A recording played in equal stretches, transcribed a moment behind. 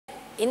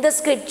in the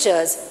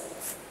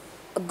scriptures,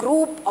 a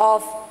group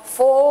of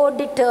 4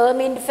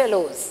 determined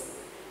fellows.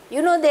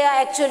 You know, they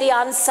are actually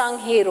unsung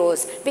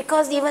heroes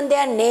because even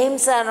their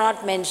names are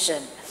not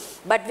mentioned.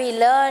 But we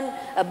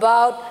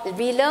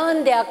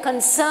learn their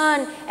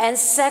concern and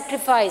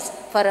sacrifice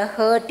for a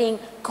hurting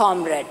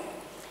comrade.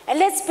 And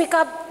let's pick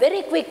up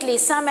very quickly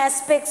some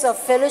aspects of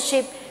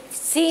fellowship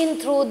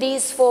seen through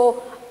these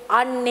 4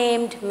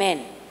 unnamed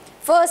men.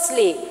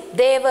 Firstly,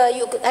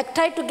 I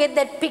tried to get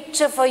that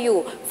picture for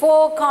you.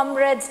 4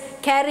 comrades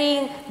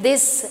carrying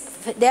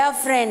their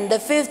friend, the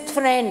 5th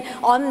friend,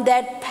 on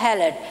that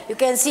pallet. You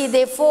can see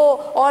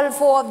all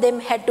 4 of them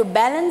had to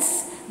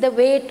balance the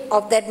weight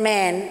of that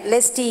man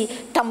lest he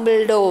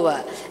tumbled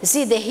over.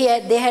 See,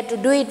 they had to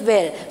do it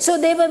well. So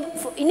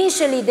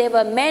initially they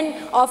were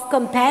men of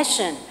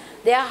compassion.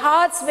 Their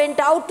hearts went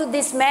out to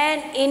this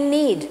man in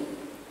need.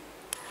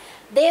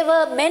 They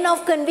were men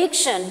of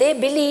conviction. They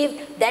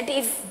believed that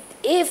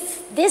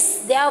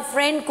if their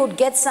friend could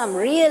get some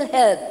real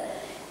help,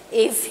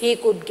 if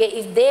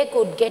they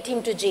could get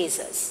him to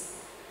Jesus.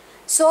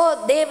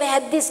 So they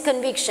had this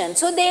conviction.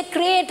 So they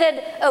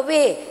created a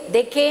way.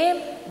 They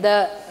came,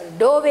 the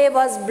doorway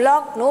was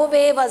blocked, no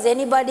way was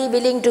anybody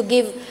willing to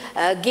give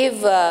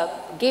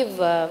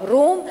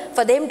room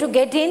for them to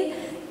get in.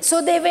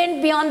 So they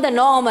went beyond the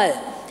normal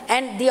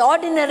and the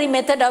ordinary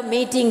method of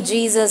meeting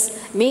Jesus,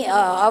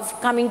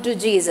 of coming to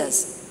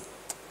Jesus.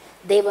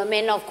 They were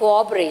men of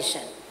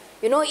cooperation.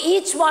 You know,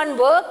 each one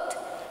worked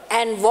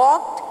and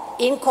walked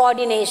in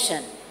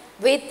coordination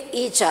with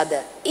each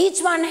other.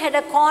 Each one had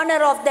a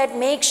corner of that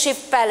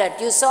makeshift pallet.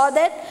 You saw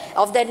that?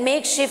 Of that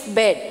makeshift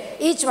bed.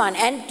 Each one.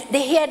 And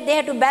they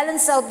had to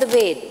balance out the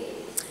weight.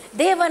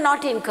 They were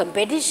not in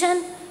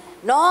competition,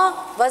 nor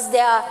was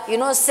there,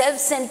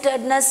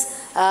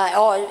 self-centeredness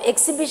or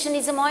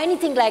exhibitionism or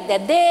anything like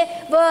that.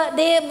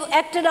 They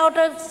acted out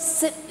of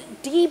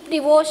deep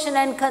devotion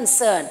and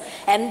concern.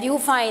 And you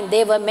find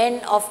they were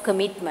men of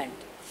commitment.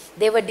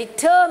 They were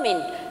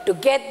determined to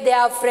get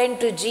their friend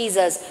to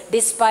Jesus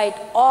despite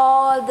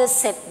all the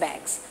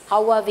setbacks.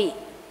 How are we?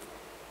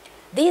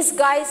 These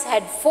guys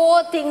had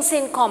 4 things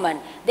in common.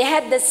 They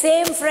had the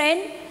same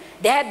friend,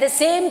 they had the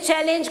same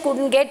challenge,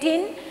 couldn't get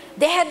in.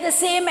 They had the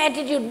same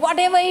attitude.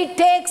 Whatever it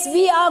takes,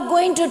 we are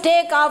going to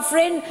take our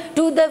friend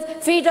to the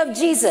feet of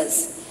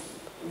Jesus.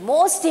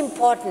 Most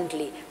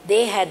importantly,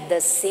 they had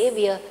the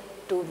Savior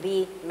to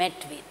be met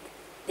with.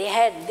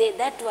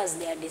 That was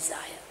their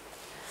desire.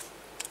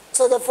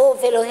 So the 4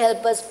 fellow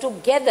helpers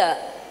together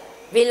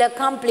will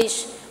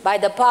accomplish by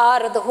the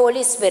power of the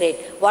Holy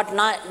Spirit what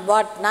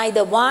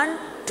neither 1,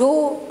 2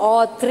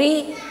 or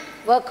 3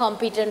 were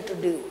competent to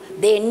do.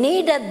 They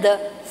needed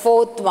the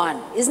 4th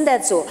one. Isn't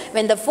that so?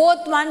 When the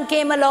 4th one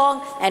came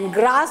along and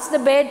grasped the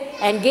bed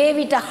and gave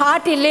it a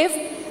hearty lift,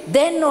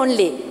 then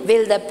only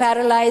will the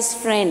paralyzed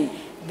friend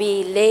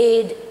be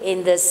laid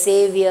in the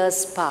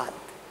Savior's path.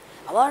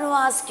 I want to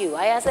ask you,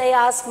 as I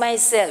ask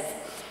myself,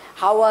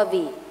 how are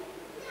we?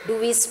 Do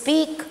we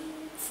speak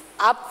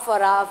up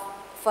for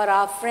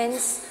our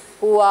friends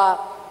who are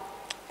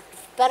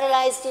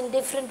paralyzed in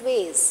different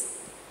ways?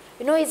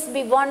 You know, it'd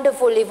be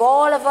wonderful if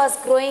all of us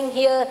growing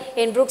here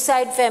in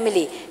Brookside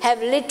family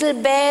have little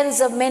bands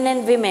of men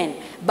and women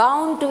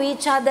bound to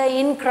each other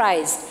in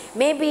Christ,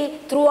 maybe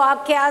through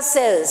our care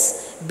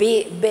cells,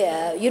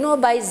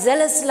 by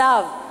zealous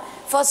love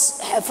for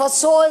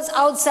souls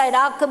outside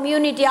our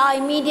community, our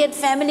immediate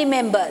family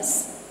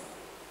members.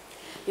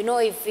 You know,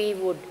 if we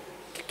would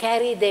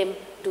carry them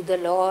to the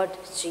Lord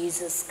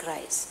Jesus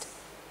Christ.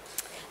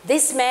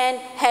 This man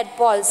had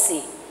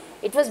palsy.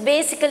 It was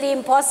basically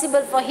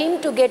impossible for him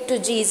to get to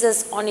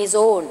Jesus on his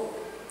own.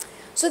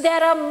 So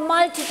there are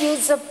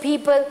multitudes of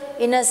people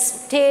in a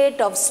state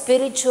of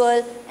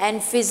spiritual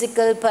and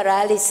physical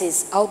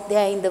paralysis out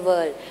there in the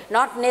world.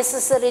 Not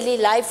necessarily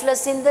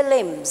lifeless in the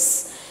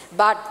limbs,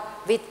 but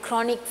with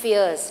chronic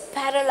fears,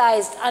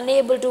 paralyzed,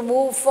 unable to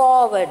move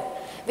forward,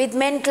 with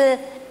mental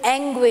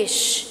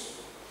anguish,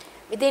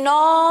 with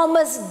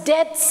enormous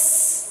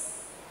debts,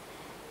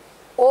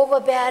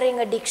 overbearing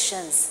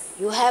addictions.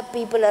 You have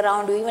people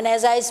around you. Even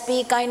as I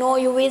speak, I know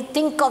you will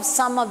think of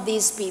some of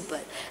these people.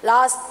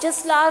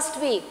 Just last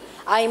week,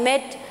 I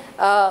met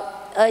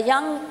a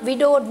young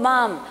widowed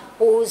mom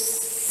whose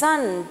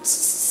son,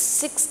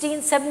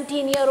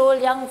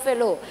 17-year-old young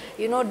fellow,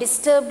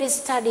 disturbed his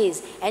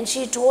studies. And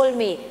she told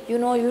me, you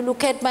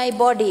look at my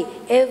body,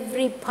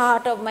 every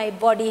part of my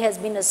body has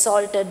been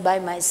assaulted by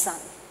my son.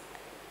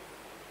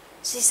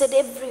 She said,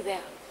 everywhere.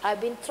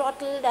 I've been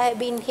throttled, I have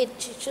been hit.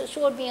 She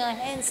showed me her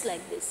hands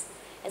like this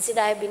and said,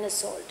 I have been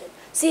assaulted.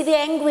 See the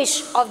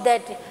anguish of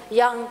that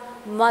young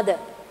mother.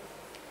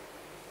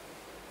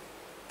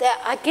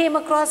 I came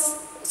across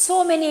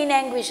so many in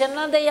anguish.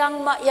 Another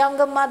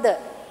younger mother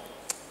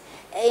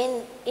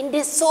in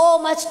this so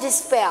much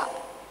despair,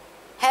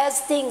 has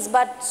things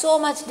but so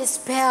much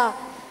despair.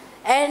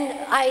 And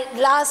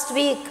last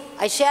week,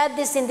 I shared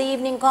this in the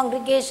evening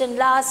congregation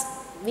last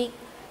week,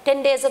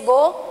 10 days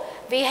ago.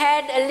 We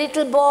had a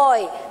little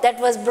boy that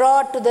was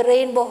brought to the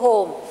Rainbow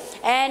Home,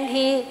 and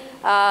he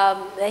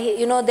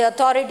the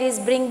authorities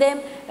bring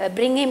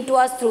him to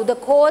us through the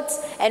courts.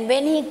 And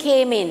when he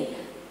came in,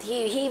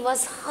 he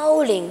was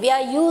howling. We are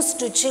used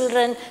to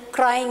children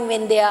crying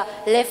when they are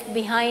left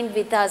behind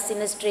with us in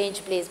a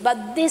strange place.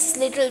 But this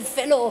little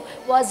fellow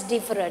was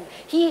different.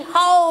 He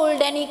howled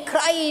and he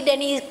cried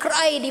and he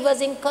cried. He was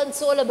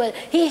inconsolable.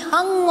 He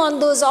hung on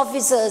those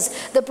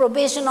officers, the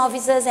probation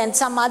officers and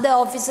some other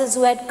officers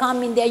who had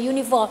come in their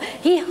uniform.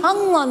 He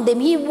hung on them.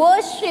 He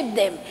worshipped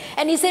them.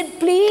 And he said,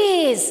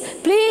 please,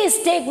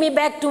 please take me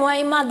back to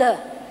my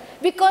mother.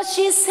 Because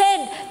she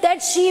said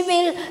that she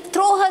will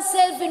throw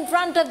herself in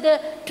front of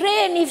the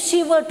train if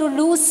she were to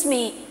lose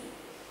me.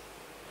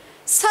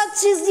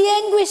 Such is the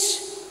anguish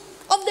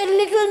of the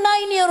little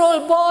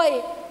 9-year-old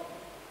boy.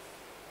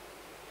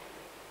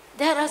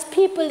 There are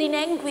people in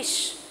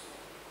anguish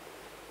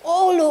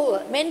all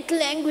over,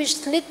 mental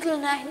anguish, little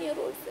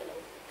 9-year-old fellow.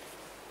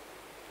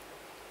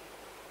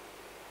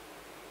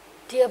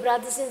 Dear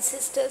brothers and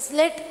sisters,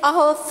 let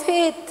our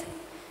faith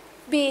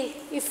be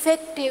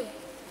effective.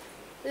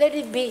 Let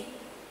it be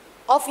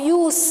of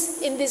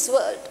use in this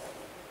world.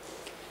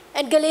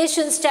 And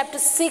Galatians chapter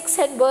 6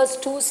 and verse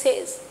 2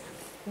 says,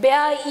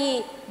 bear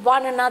ye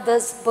one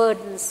another's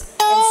burdens,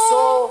 and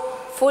so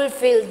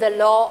fulfill the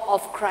law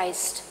of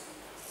Christ.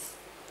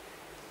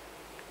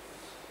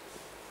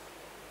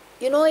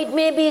 It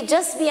may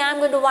just be, I'm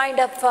going to wind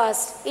up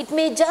fast. It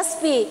may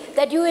just be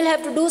that you will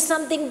have to do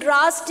something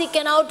drastic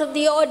and out of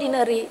the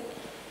ordinary.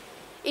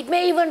 It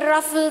may even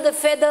ruffle the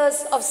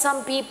feathers of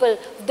some people,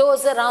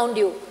 those around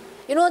you.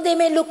 They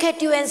may look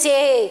at you and say,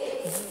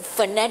 hey,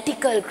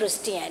 fanatical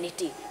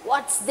Christianity.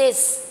 What's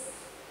this?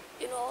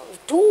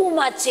 Too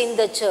much in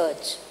the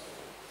church.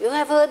 You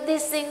have heard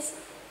these things?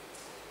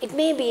 It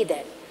may be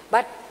that.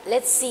 But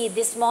let's see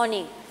this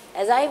morning,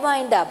 as I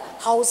wind up,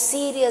 how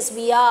serious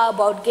we are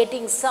about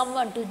getting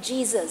someone to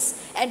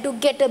Jesus and to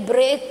get a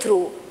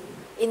breakthrough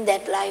in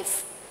that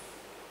life.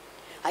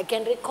 I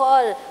can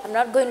recall, I'm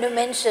not going to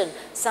mention,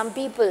 some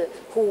people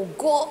who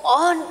go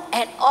on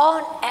and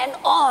on and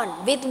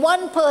on with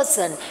one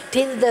person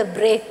till the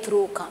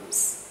breakthrough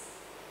comes.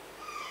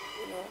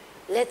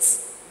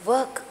 Let's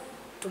work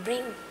to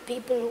bring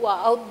people who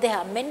are out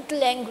there,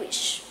 mental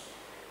anguish.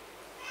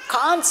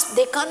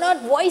 They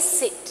cannot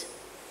voice it.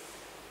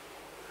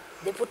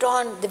 They put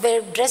on, they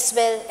dress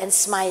well and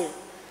smile,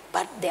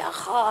 but their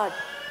heart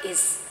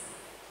is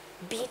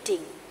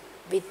beating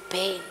with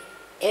pain.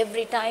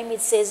 Every time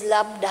it says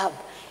lub-dub,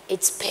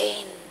 it's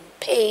pain,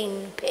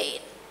 pain,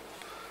 pain.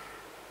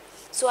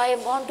 So I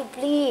want to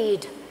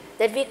plead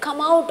that we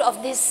come out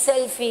of this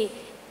selfie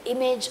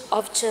image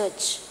of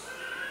church.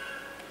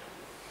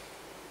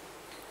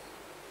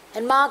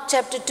 And Mark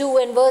chapter 2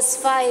 and verse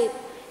 5,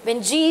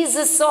 when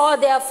Jesus saw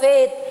their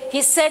faith,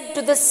 he said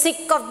to the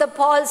sick of the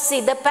palsy,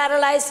 the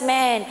paralyzed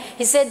man,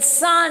 he said,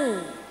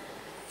 son,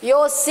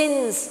 your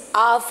sins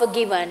are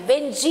forgiven.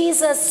 When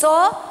Jesus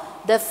saw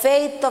the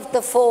faith of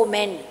the 4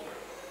 men,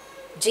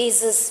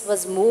 Jesus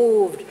was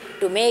moved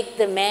to make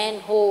the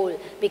man whole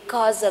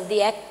because of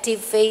the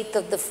active faith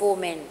of the 4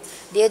 men.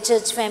 Dear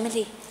church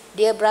family,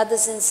 dear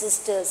brothers and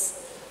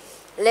sisters,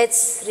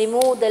 let's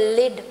remove the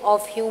lid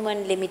of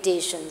human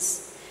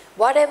limitations.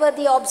 Whatever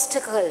the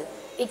obstacle,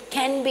 it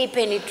can be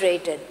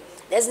penetrated.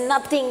 There's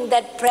nothing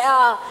that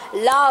prayer,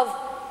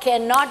 love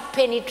cannot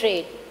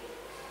penetrate.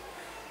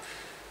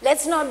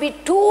 Let's not be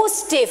too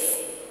stiff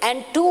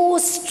and too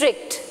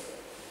strict,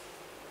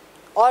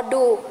 or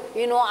do,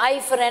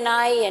 eye for an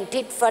eye and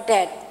tit for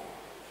tat.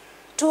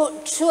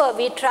 Sure,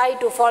 we try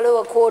to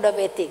follow a code of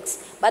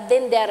ethics, but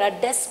then there are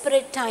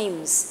desperate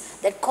times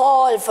that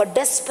call for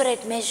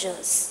desperate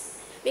measures.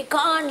 We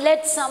can't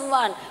let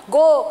someone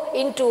go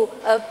into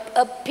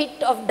a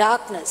pit of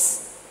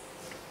darkness.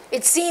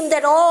 It seemed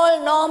that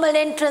all normal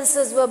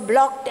entrances were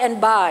blocked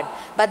and barred,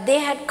 but they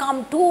had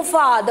come too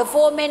far. The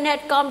 4 men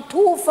had come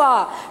too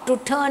far to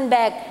turn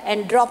back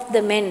and drop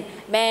the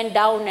man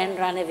down and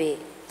run away.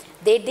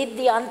 They did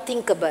the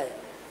unthinkable.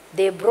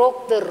 They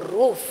broke the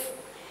roof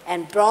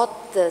and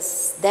brought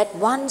that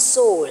one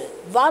soul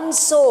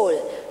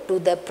to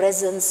the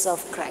presence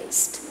of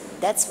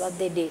Christ. That's what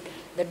they did.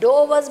 The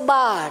door was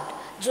barred.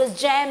 It was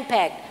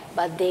jam-packed,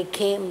 but they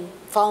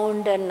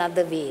found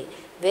another way.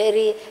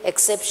 Very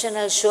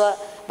exceptional, sure,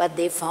 but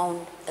they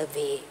found a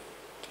way.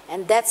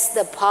 And that's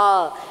the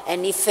power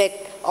and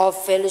effect of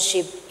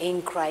fellowship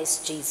in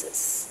Christ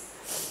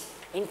Jesus.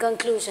 In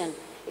conclusion,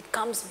 it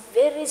comes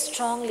very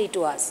strongly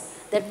to us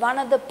that one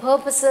of the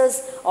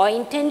purposes or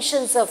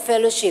intentions of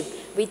fellowship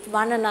with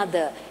one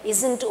another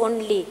isn't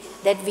only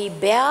that we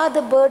bear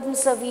the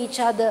burdens of each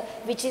other,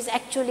 which is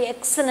actually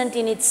excellent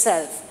in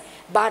itself,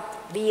 but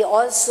we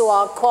also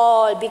are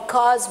called,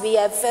 because we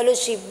have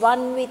fellowship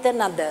one with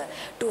another,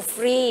 to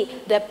free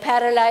the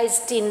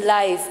paralyzed in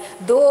life,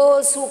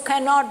 those who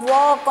cannot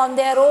walk on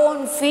their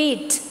own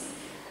feet,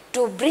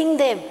 to bring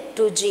them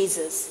to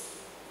Jesus.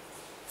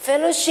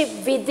 Fellowship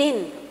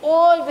within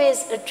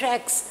always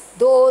attracts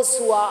those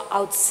who are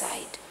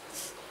outside.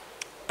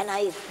 And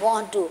I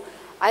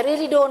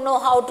really don't know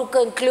how to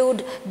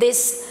conclude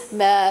this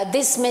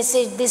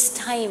message this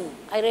time.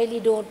 I really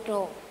don't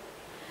know.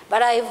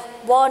 But I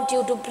want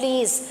you to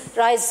please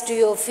rise to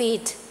your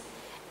feet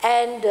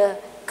and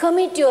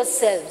commit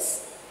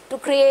yourselves to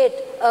create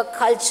a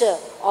culture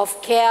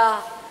of care,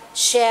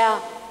 share,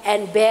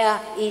 and bear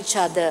each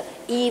other,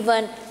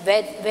 even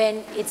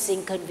when it's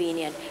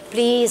inconvenient.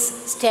 Please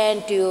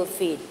stand to your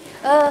feet.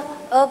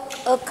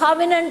 A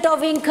covenant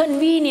of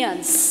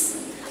inconvenience.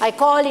 I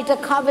call it a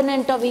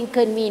covenant of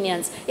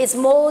inconvenience. It's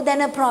more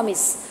than a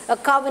promise. A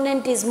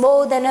covenant is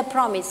more than a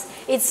promise.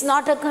 It's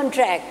not a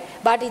contract,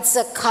 but it's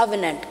a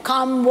covenant.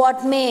 Come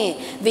what may,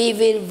 we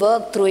will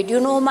work through it. You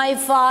know, my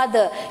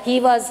father, he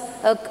was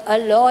a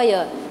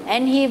lawyer,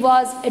 and he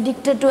was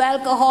addicted to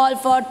alcohol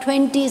for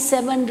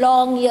 27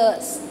 long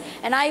years.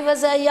 And I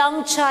was a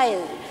young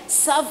child,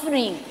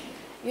 suffering.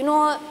 You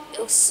know,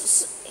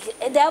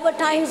 there were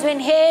times when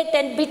hate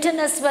and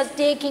bitterness was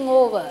taking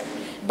over.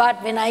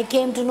 But when I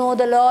came to know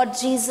the Lord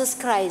Jesus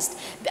Christ,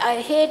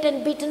 hate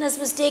and bitterness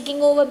was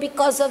taking over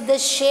because of the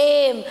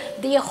shame,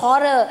 the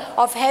horror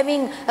of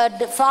having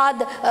a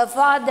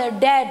father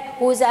dead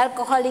who is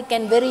alcoholic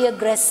and very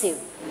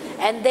aggressive.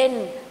 And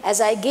then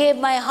as I gave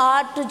my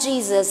heart to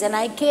Jesus and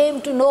I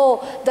came to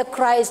know the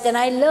Christ and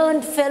I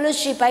learned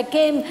fellowship, I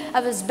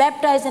was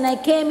baptized and I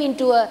came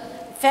into a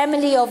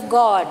family of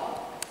God.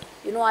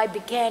 You know, I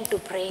began to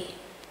pray.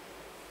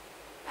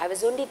 I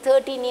was only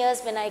 13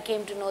 years when I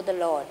came to know the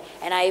Lord,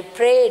 and I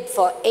prayed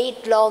for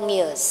 8 long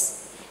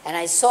years. And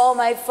I saw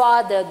my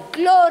father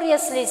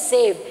gloriously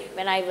saved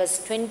when I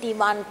was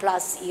 21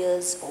 plus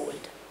years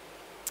old.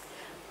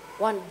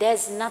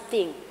 There's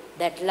nothing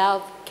that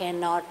love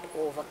cannot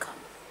overcome.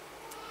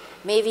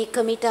 May we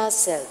commit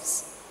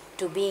ourselves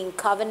to being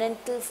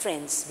covenantal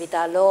friends with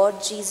our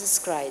Lord Jesus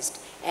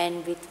Christ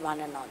and with one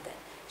another.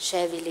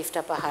 Shall we lift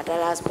up our heart?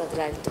 I'll ask Brother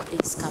Ravi to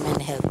please come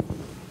and help.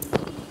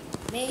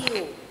 May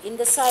you, in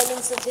the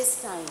silence of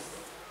this time,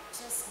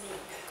 just make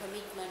a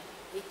commitment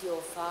with your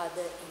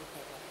Father in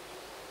heaven.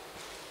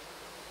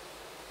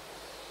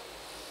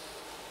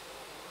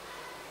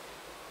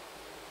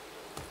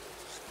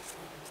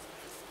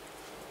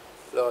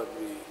 Lord,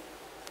 we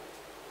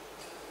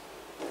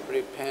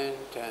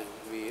repent and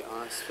we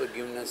ask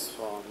forgiveness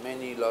for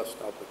many lost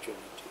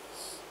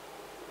opportunities.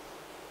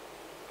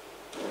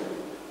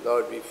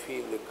 Lord, we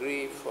feel the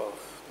grief of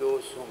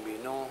those whom we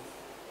know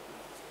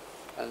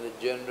and the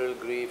general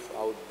grief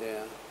out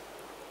there.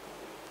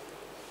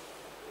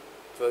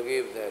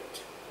 Forgive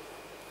that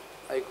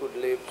I could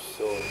live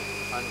so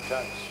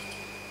untouched.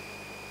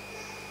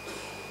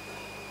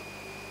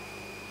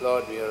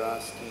 Lord, we are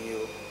asking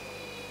you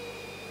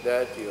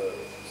that your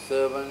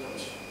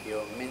servant,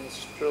 your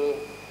minstrel,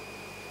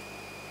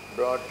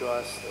 brought to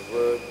us the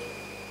word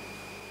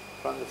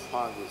from the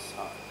Father's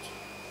heart.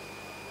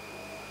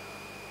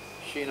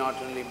 She not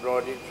only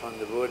brought it from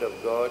the word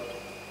of God,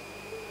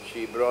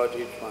 she brought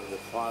it from the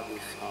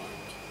Father's heart.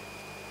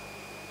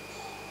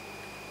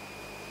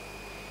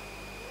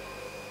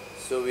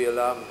 So we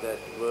allow that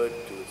word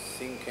to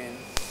sink in,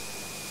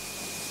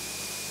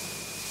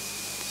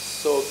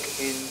 soak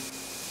in,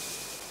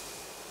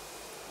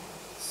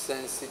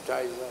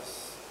 sensitize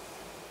us,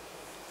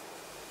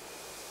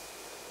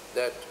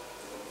 that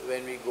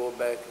when we go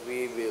back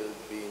we will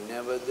be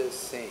never the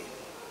same.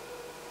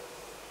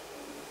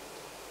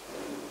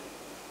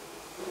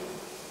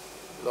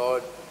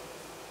 Lord,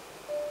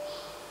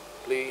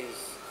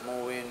 please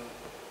move in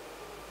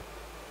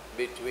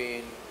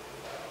between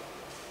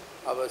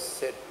our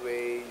set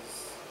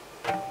ways,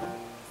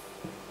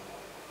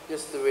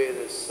 just the way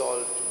the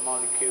salt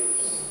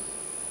molecules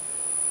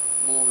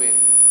move in.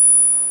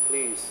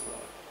 Please,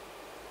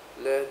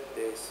 Lord, let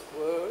this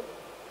word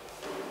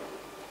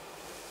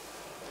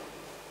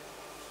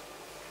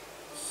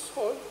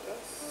salt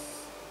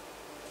us.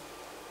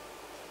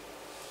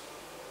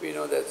 We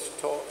know that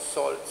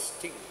salt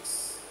stinks.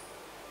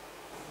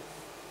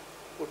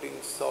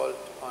 Putting salt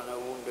on a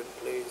wounded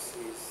place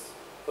is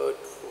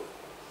hurtful.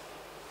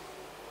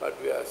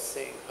 But we are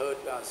saying,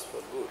 hurt us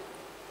for good,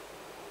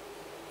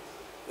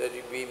 that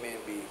we may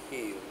be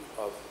healed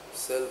of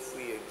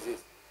self-free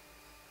existence.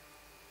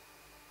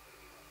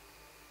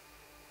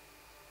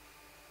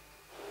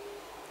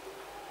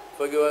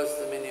 Forgive us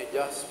the many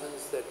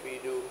adjustments that we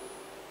do,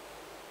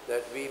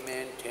 that we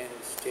maintain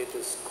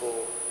status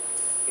quo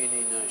in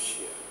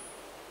inertia.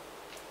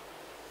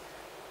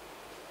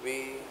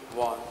 We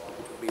want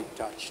to be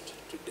touched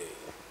today.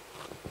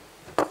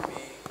 We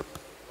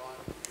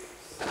want to be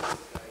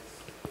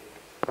sensitized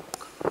today.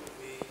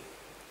 We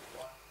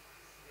want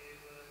to be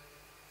favored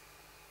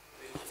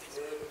with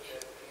word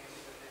that came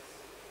to this,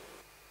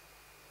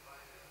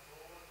 by the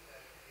word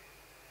that came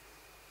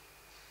to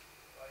this,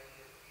 by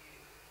the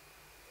appeal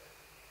that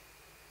came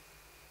to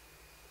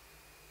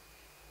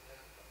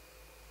this.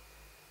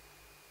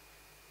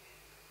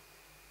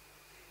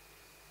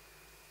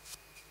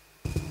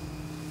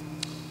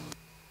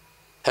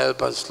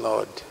 Help us,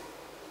 Lord,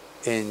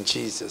 in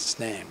Jesus'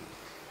 name.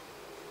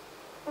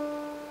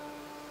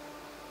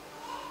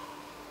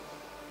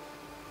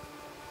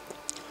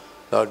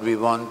 Lord, we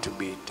want to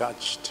be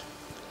touched,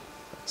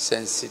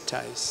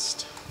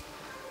 sensitized,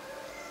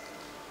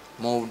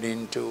 moved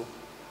into,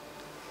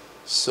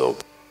 So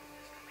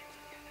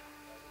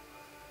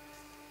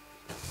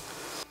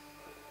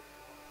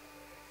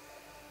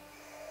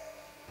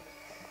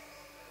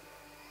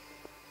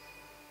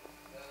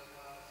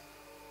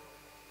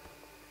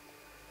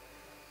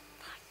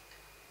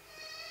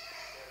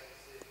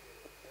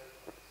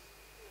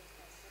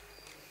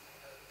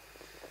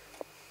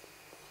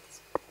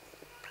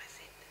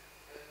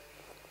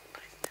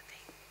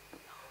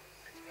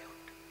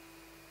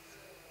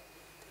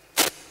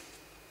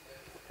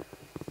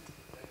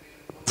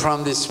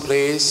from this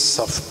place,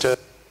 after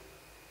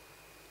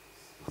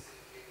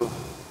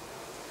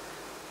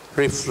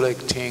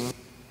reflecting,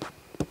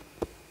 the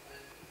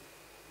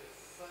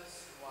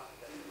first one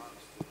that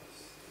comes to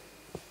us,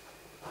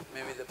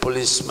 maybe the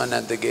policeman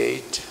at the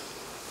gate.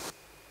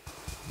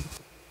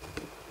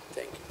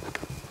 Thank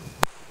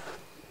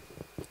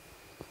you.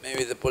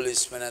 Maybe the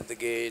policeman at the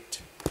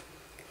gate,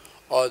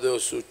 or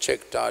those who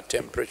checked our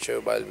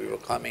temperature while we were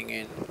coming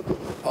in,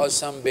 or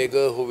some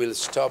beggar who will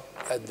stop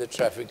at the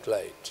traffic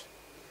light.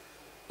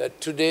 That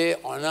today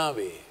on our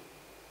way,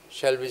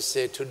 shall we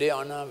say today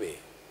on our way,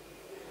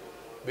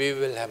 we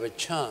will have a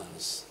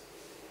chance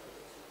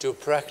to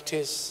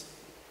practice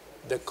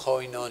the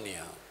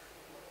koinonia,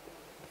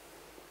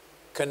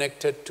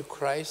 connected to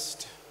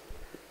Christ,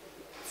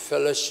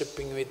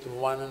 fellowshipping with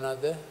one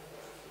another,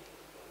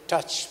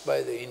 touched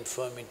by the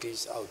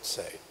infirmities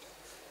outside.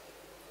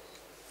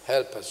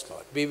 Help us,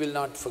 Lord. We will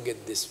not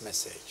forget this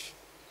message.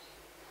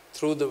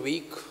 Through the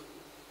week,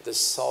 the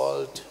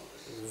salt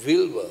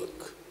will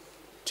work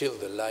till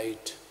the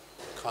light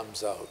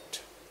comes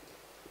out.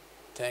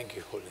 Thank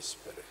you, Holy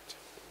Spirit.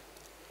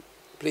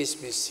 Please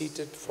be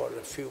seated for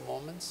a few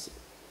moments.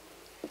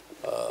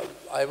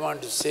 I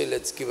want to say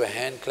let's give a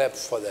hand clap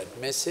for that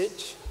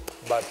message,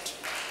 but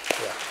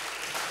yeah.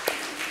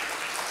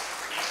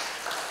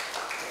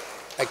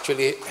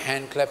 Actually,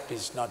 hand clap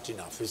is not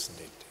enough, isn't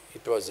it?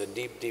 It was a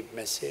deep, deep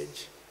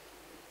message.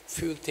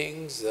 Few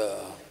things.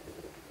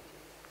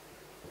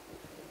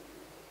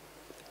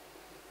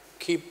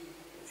 Keep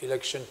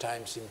election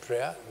times in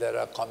prayer. There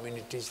are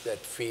communities that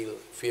feel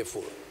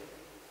fearful.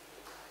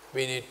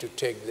 We need to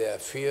take their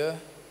fear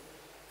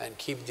and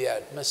keep the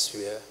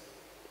atmosphere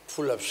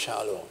full of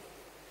shalom.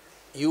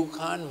 You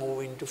can't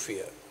move into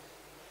fear.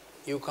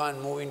 You can't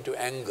move into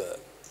anger,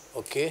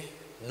 okay?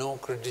 No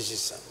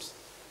criticisms.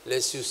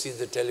 Less you see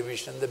the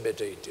television, the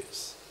better it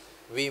is.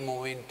 We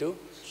move into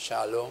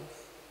shalom,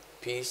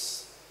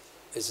 peace,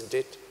 isn't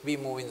it? We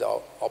move in the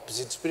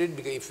opposite spirit,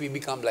 because if we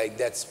become like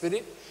that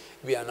spirit,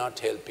 we are not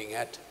helping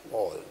at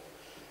all.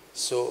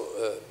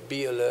 So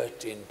be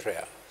alert in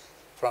prayer.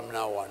 From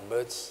now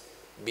onwards,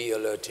 be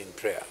alert in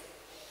prayer.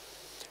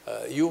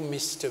 You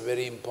missed a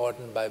very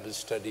important Bible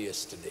study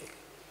yesterday.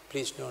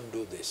 Please don't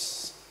do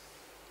this.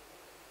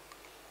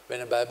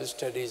 When a Bible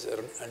study is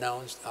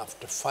announced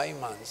after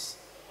 5 months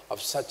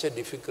of such a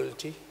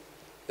difficulty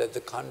that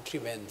the country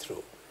went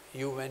through,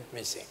 you went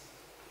missing.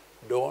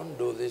 Don't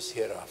do this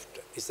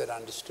hereafter. Is that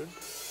understood?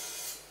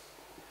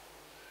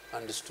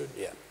 Understood?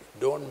 Yeah.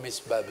 Don't miss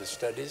Bible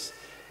studies.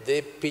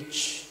 They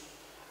pitch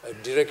a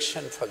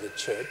direction for the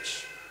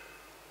church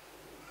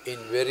in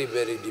very,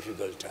 very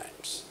difficult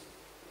times.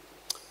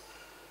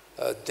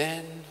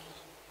 Then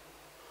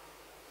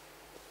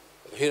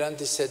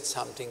Hiranthi said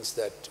some things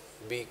that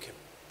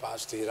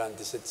Pastor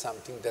Hiranthi said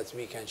something that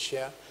we can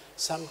share.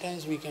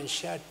 Sometimes we can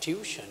share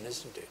tuition,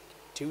 isn't it?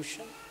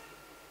 Tuition,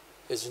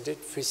 isn't it?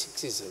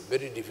 Physics is a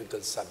very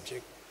difficult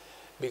subject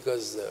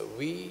because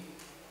we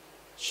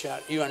share,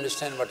 you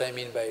understand what I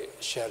mean by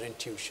sharing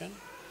tuition?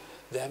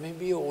 There may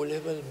be an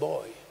O-level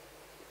boy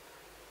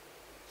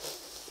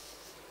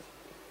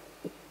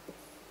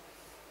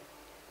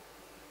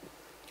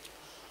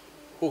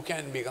who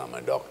can become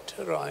a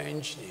doctor or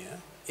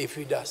engineer if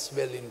he does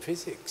well in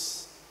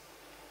physics.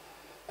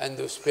 And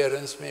those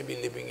parents may be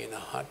living in a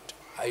hut.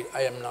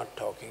 I am not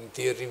talking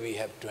theory. We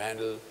have to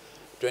handle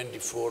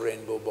 24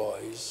 rainbow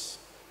boys.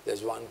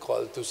 There's one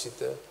called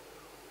Tusita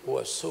who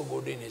was so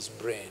good in his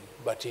brain,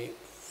 but he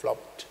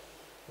flopped,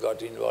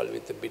 got involved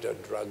with a bit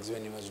of drugs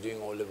when he was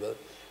doing O-level.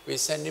 We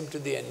sent him to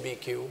the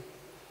NVQ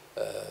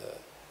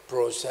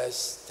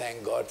process.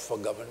 Thank God for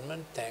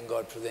government. Thank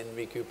God for the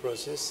NVQ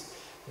process.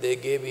 They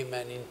gave him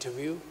an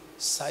interview,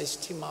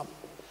 sized him up,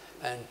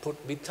 and put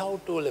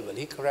without O-level.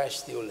 He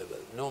crashed the O-level,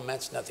 no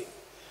maths, nothing.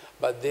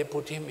 But they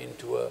put him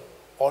into a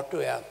auto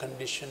air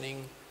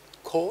conditioning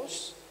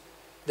course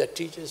that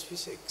teaches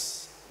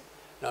physics.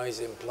 Now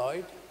he's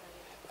employed,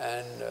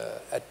 and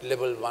at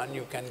level 1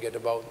 you can get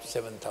about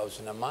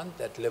 7,000 a month.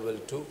 At level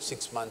 2,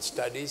 6 months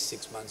studies,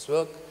 6 months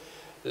work.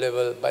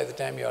 By the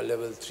time you are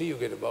level 3, you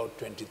get about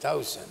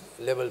 20,000.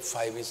 Level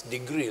 5 is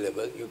degree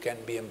level. You can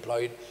be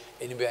employed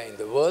anywhere in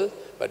the world,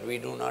 but we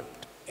do not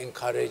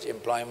encourage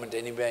employment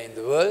anywhere in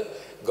the world.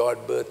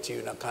 God birthed you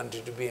in a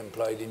country to be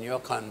employed in your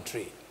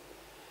country.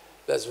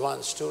 That's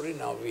one story.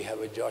 Now we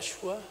have a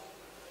Joshua,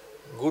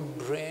 good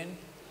brain,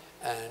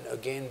 and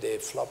again they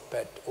flop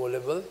at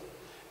O-level.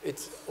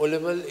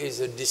 O-level is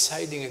a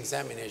deciding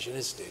examination,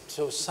 isn't it?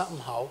 So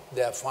somehow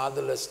their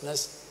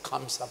fatherlessness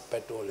comes up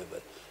at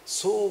O-level.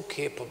 So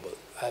capable.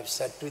 I've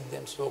sat with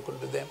them, spoken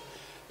to them.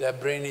 Their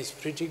brain is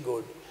pretty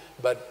good,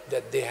 but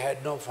that they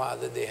had no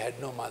father, they had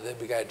no mother.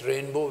 Because at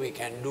Rainbow we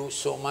can do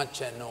so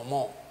much and no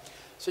more.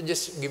 So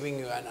just giving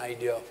you an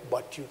idea of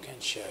what you can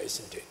share,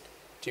 isn't it?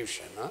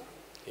 Tuition, huh?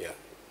 Yeah.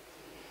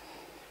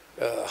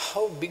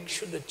 How big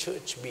should a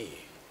church be?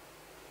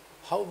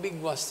 How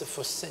big was the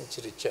first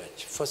century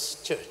church,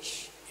 first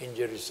church in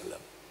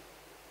Jerusalem,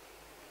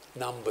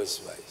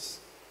 numbers wise?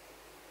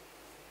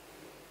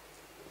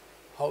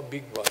 How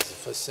big was the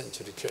first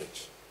century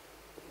church?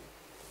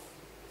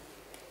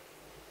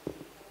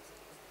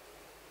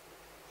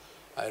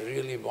 I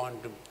really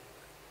want to.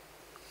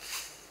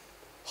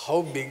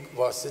 How big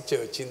was the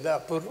church in the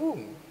upper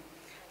room?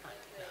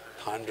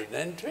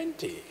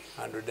 120,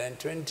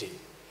 120.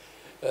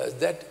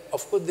 That,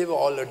 of course, they were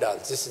all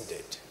adults, isn't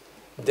it?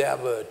 There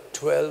were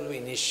 12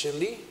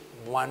 initially,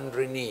 one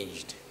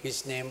reneged.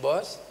 His name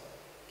was?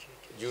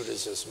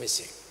 Judas was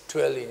missing.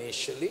 12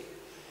 initially,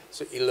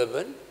 so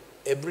 11.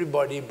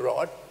 Everybody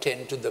brought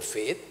 10 to the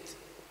faith.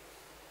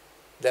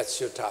 That's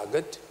your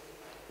target.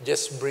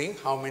 Just bring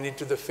how many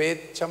to the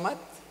faith, Chamat?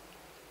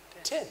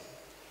 10.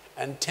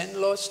 And 10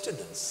 law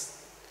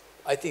students.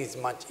 I think it's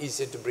much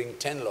easier to bring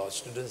 10 law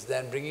students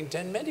than bringing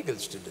 10 medical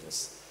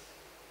students.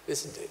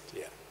 Isn't it?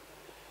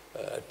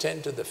 Yeah.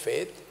 10 to the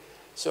faith.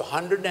 So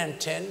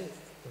 110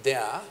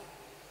 there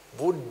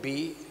would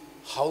be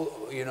how,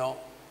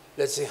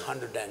 let's say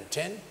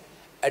 110.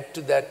 Add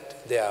to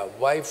that their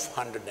wife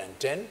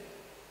 110.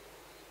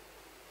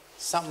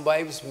 Some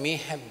wives may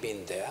have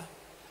been there.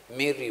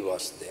 Mary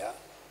was there.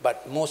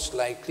 But most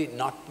likely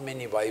not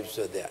many wives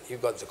were there. You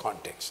got the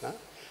context, huh?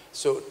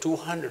 So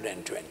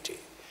 220.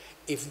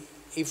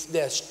 If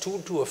there's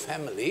 2 to a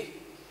family,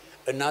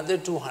 another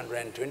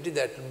 220,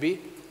 that will be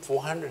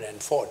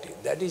 440.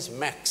 That is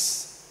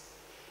max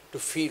to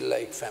feel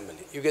like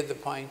family. You get the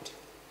point?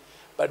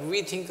 But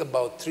we think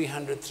about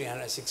 300,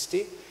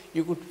 360.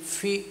 You could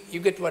feel, you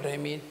get what I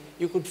mean?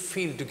 You could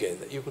feel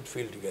together. You could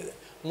feel together.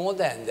 More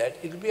than that,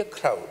 it will be a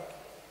crowd.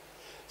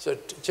 So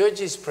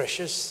church is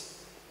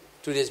precious.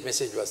 Today's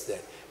message was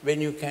that. When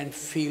you can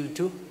feel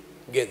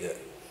together.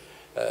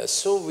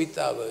 So with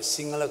our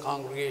Sinhala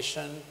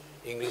congregation,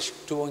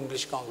 two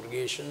English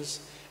congregations,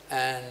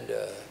 and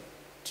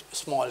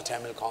small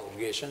Tamil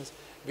congregations,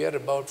 we are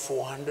about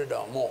 400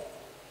 or more.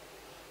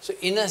 So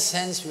in a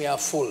sense, we are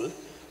full,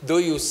 though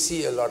you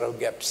see a lot of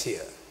gaps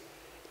here.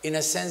 In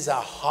a sense,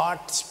 our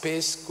heart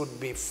space could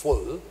be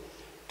full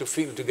to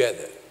feel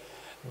together.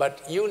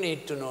 But you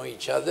need to know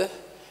each other,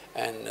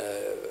 and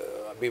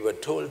we were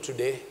told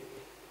today,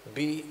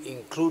 be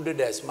included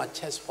as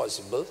much as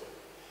possible.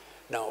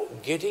 Now,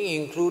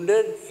 getting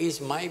included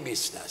is my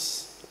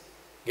business.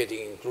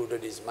 Getting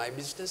included is my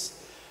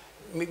business,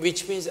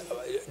 which means,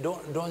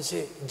 don't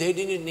say, they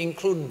didn't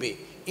include me.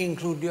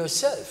 Include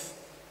yourself.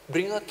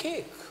 Bring a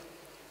cake.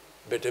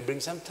 Better bring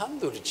some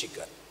tandoori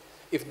chicken.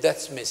 If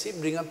that's messy,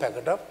 bring a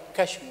packet of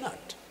cashew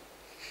nut.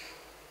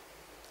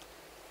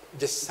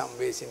 Just some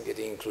ways in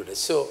getting included.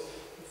 So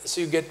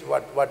you get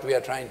what we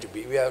are trying to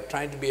be. We are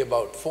trying to be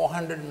about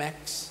 400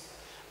 max,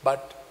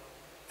 but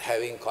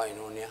having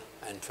koinonia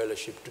and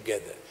fellowship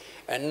together.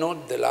 And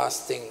note the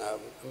last thing,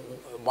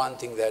 one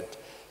thing that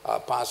our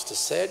pastor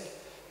said,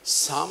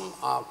 some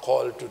are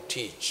called to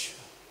teach.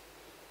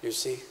 You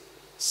see,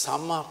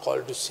 some are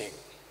called to sing.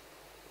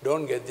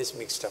 Don't get this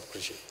mixed up,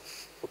 Krishi.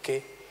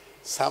 Okay?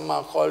 Some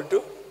are called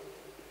to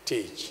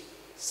teach.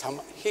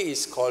 He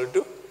is called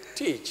to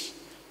teach.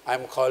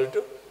 I'm called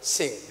to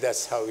sing.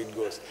 That's how it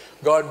goes.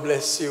 God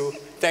bless you.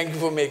 Thank you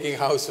for making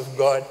House of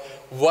God.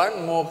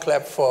 One more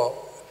clap for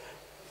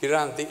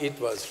Hiranthi. It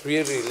was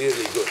really,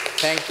 really good.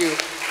 Thank you.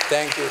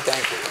 Thank you.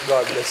 Thank you.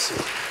 God bless you.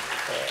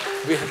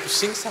 We have to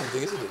sing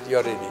something, isn't it?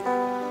 You're ready.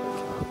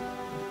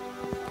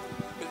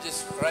 We'll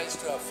just rise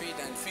to our feet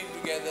and feel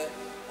together.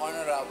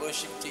 Honor our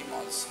worship team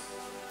also.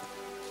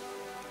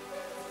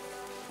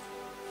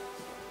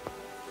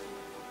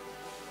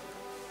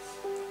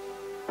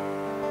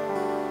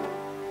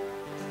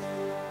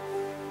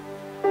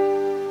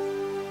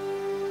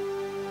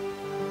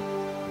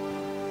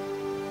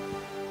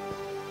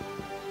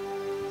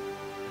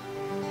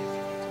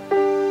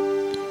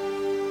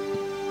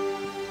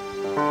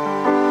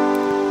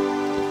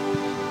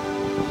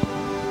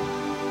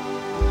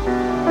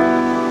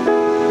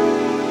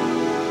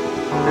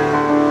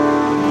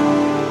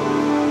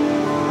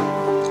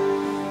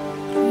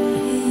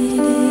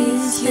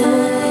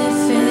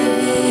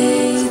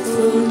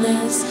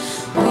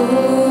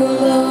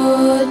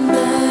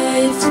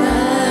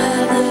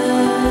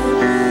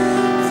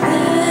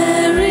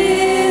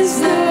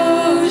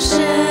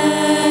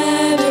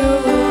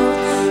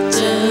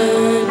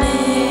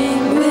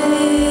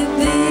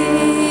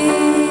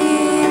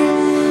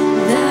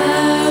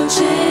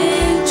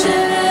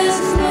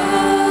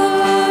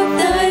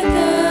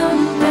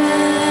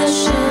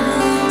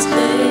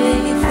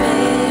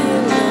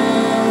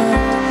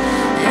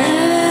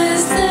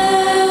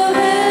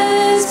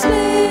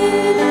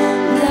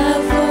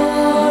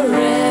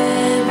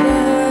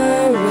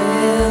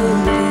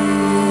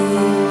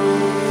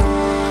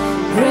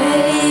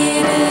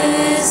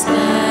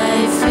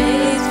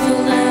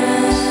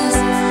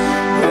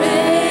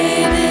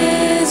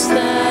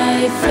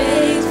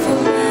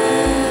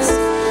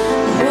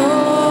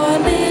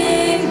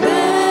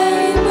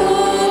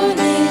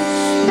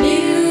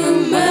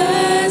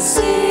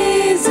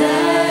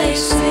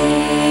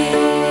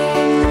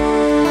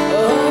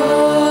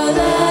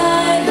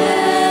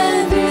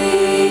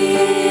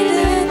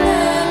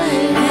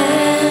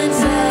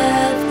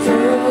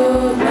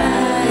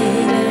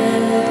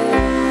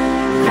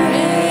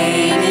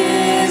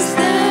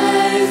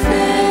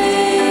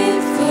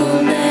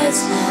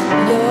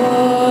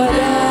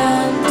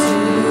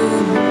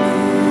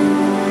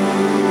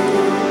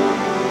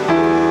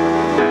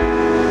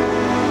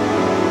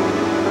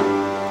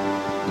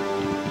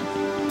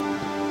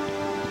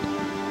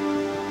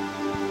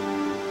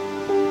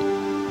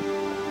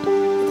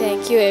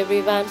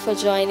 everyone for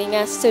joining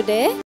us today.